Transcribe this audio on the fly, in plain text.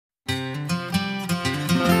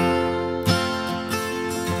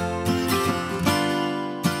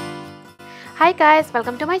Hi guys,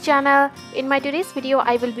 welcome to my channel. In my today's video,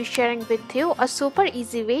 I will be sharing with you a super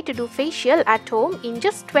easy way to do facial at home in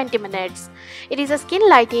just 20 minutes. It is a skin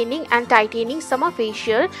lightening and tightening summer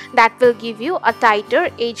facial that will give you a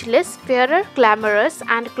tighter, ageless, fairer, glamorous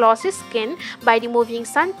and glossy skin by removing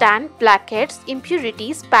suntan, blackheads,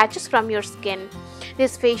 impurities, patches from your skin.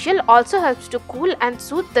 This facial also helps to cool and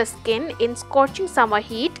soothe the skin in scorching summer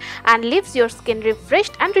heat and leaves your skin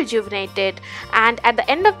refreshed and rejuvenated. And at the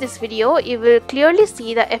end of this video, you will clearly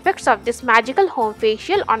see the effects of this magical home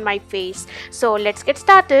facial on my face. So let's get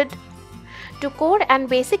started. To core and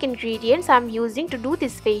basic ingredients I am using to do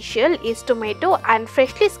this facial is tomato and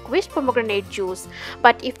freshly squeezed pomegranate juice.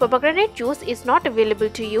 But if pomegranate juice is not available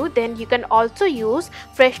to you, then you can also use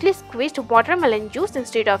freshly squeezed watermelon juice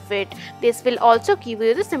instead of it. This will also give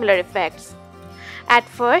you the similar effects. At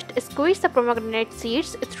first, squeeze the pomegranate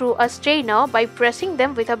seeds through a strainer by pressing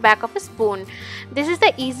them with the back of a spoon. This is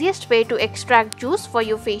the easiest way to extract juice for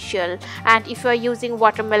your facial. And if you are using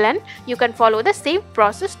watermelon, you can follow the same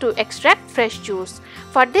process to extract fresh juice.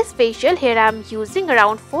 For this facial, here I am using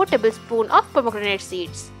around 4 tablespoons of pomegranate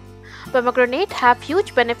seeds. Pomegranate have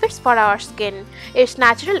huge benefits for our skin. Its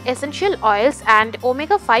natural essential oils and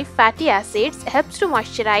omega-5 fatty acids helps to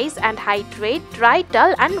moisturize and hydrate dry,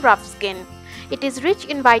 dull and rough skin. It is rich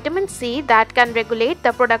in vitamin C that can regulate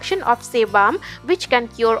the production of sebum, which can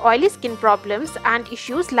cure oily skin problems and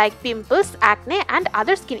issues like pimples, acne and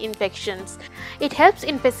other skin infections. It helps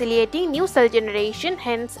in facilitating new cell generation,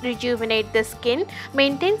 hence rejuvenate the skin,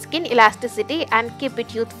 maintain skin elasticity and keep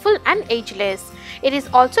it youthful and ageless. It is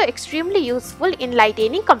also extremely useful in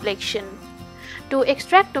lightening complexion. To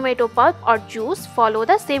extract tomato pulp or juice, follow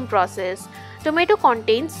the same process. Tomato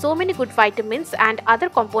contains so many good vitamins and other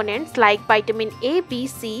components like vitamin A, B,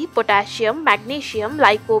 C, potassium, magnesium,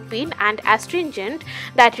 lycopene and astringent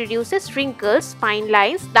that reduces wrinkles, fine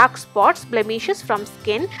lines, dark spots, blemishes from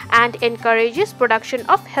skin and encourages production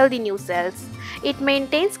of healthy new cells. It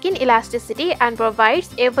maintains skin elasticity and provides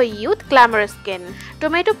ever youth glamorous skin.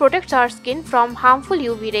 Tomato protects our skin from harmful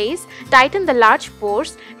UV rays, tightens the large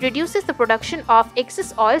pores, reduces the production of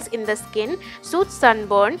excess oils in the skin, soothes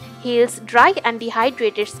sunburn, heals dry and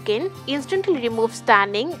dehydrated skin, instantly removes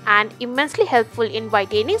tanning and immensely helpful in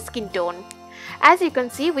whitening skin tone. As you can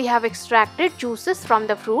see, we have extracted juices from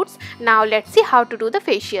the fruits. Now let's see how to do the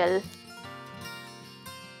facial.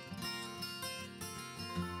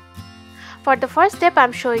 For the first step, I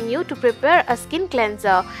am showing you to prepare a skin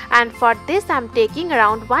cleanser, and for this I am taking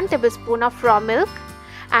around 1 tablespoon of raw milk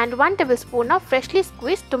and 1 tablespoon of freshly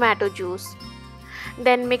squeezed tomato juice.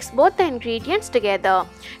 Then mix both the ingredients together.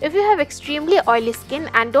 If you have extremely oily skin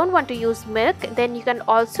and don't want to use milk, then you can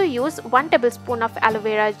also use 1 tablespoon of aloe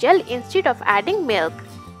vera gel instead of adding milk.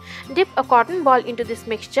 Dip a cotton ball into this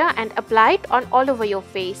mixture and apply it on all over your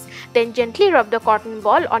face. Then gently rub the cotton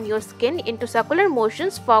ball on your skin into circular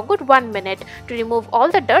motions for a good 1 minute to remove all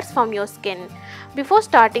the dirt from your skin. Before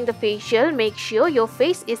starting the facial, make sure your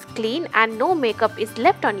face is clean and no makeup is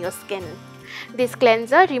left on your skin. This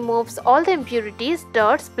cleanser removes all the impurities,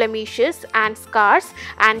 dirt, blemishes and scars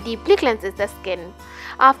and deeply cleanses the skin.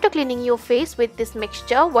 After cleaning your face with this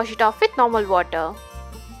mixture, wash it off with normal water.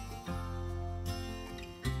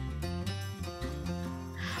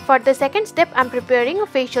 For the second step, I am preparing a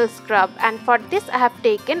facial scrub, and for this I have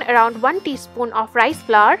taken around 1 teaspoon of rice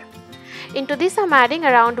flour. Into this I am adding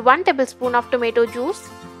around 1 tablespoon of tomato juice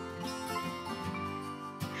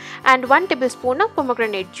and 1 tablespoon of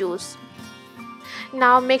pomegranate juice.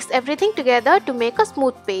 Now mix everything together to make a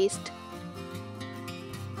smooth paste.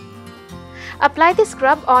 Apply the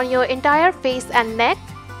scrub on your entire face and neck.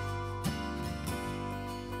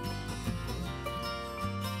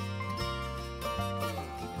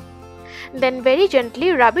 Then very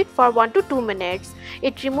gently rub it for 1 to 2 minutes.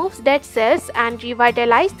 It removes dead cells and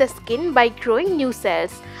revitalizes the skin by growing new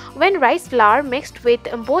cells. When rice flour mixed with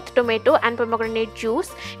both tomato and pomegranate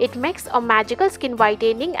juice, it makes a magical skin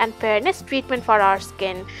whitening and fairness treatment for our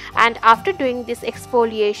skin. And after doing this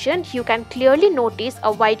exfoliation, you can clearly notice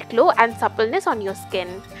a white glow and suppleness on your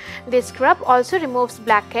skin. This scrub also removes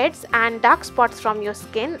blackheads and dark spots from your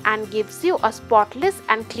skin and gives you a spotless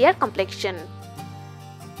and clear complexion.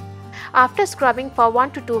 After scrubbing for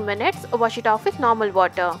 1 to 2 minutes, wash it off with normal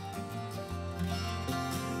water.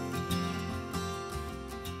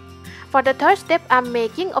 For the third step, I am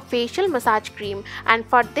making a facial massage cream, and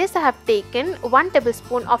for this I have taken 1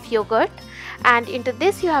 tablespoon of yogurt, and into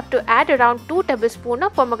this you have to add around 2 tablespoons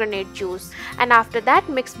of pomegranate juice, and after that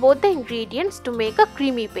mix both the ingredients to make a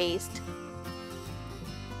creamy paste.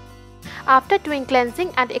 After doing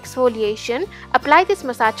cleansing and exfoliation, apply this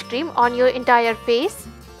massage cream on your entire face.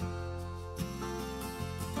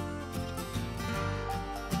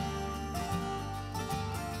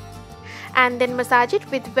 and then massage it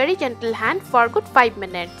with very gentle hand for good 5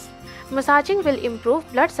 minutes. Massaging will improve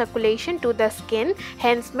blood circulation to the skin,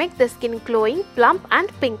 hence make the skin glowing, plump and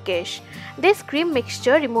pinkish. This cream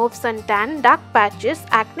mixture removes suntan, dark patches,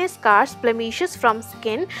 acne scars, blemishes from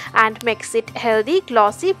skin and makes it healthy,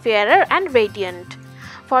 glossy, fairer and radiant.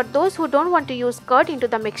 For those who don't want to use curd into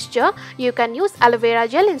the mixture, you can use aloe vera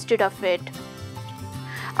gel instead of it.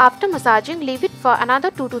 After massaging, leave it for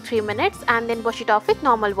another 2 to 3 minutes and then wash it off with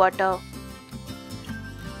normal water.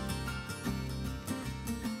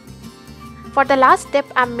 For the last step,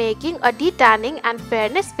 I am making a detanning and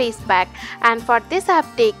fairness face pack, and for this I have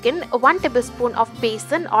taken 1 tablespoon of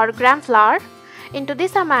besan or gram flour. Into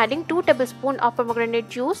this I am adding 2 tablespoons of pomegranate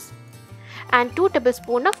juice and 2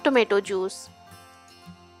 tablespoons of tomato juice.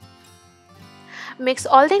 Mix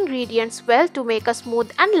all the ingredients well to make a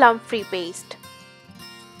smooth and lump-free paste.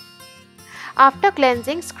 After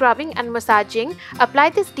cleansing, scrubbing and massaging, apply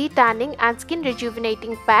this detanning and skin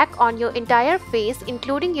rejuvenating pack on your entire face,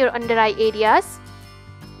 including your under eye areas.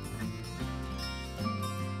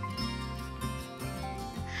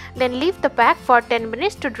 Then leave the pack for 10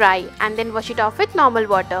 minutes to dry and then wash it off with normal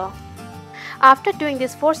water. After doing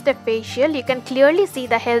this 4-step facial, you can clearly see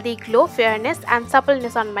the healthy glow, fairness and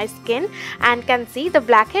suppleness on my skin, and can see the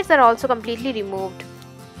blackheads are also completely removed.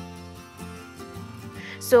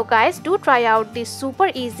 So guys, do try out this super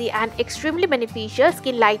easy and extremely beneficial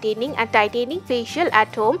skin lightening and tightening facial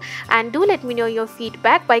at home, and do let me know your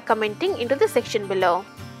feedback by commenting into the section below.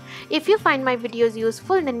 If you find my videos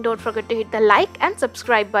useful, then don't forget to hit the like and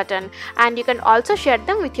subscribe button, and you can also share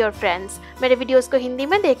them with your friends. मेरे videos को हिंदी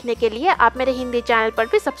में देखने के लिए आप मेरे Hindi channel पर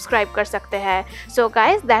भी subscribe कर सकते हैं. So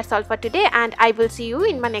guys, that's all for today and I will see you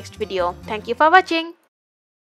in my next video. Thank you for watching.